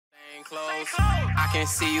Clothes. I can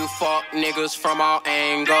see you fuck niggas from all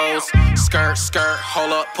angles. Skirt, skirt,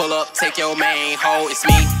 hold up, pull up, take your main hoe. It's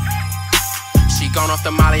me. She gone off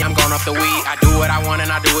the molly, I'm gone off the weed. I do what I want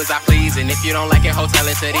and I do as I please. And if you don't like it, hotel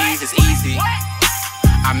it to these. It's easy.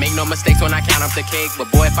 I make no mistakes when I count up the cake. But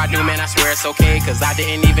boy, if I do, man, I swear it's okay. Cause I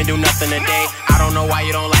didn't even do nothing today. I don't know why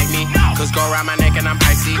you don't like me. Cause go around my neck and I'm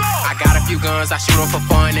icy. I got a few guns, I shoot them for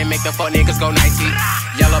fun and make the fuck niggas go nicey.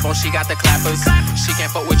 Yellow bone, she got the clappers. She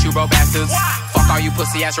can't fuck with you, bro, bastards. Fuck all you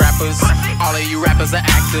pussy ass rappers. All of you rappers are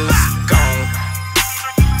actors. Gone.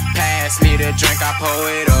 Pass me the drink, I pour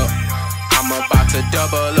it up. I'm about to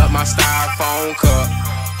double up my styrofoam cup.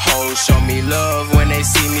 Hoes show me love when they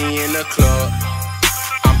see me in the club.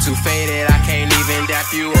 I'm too faded, I can't even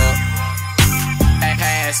dap you up.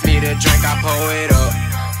 Pass me the drink, I pour it up.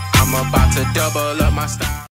 I'm about to double up my style.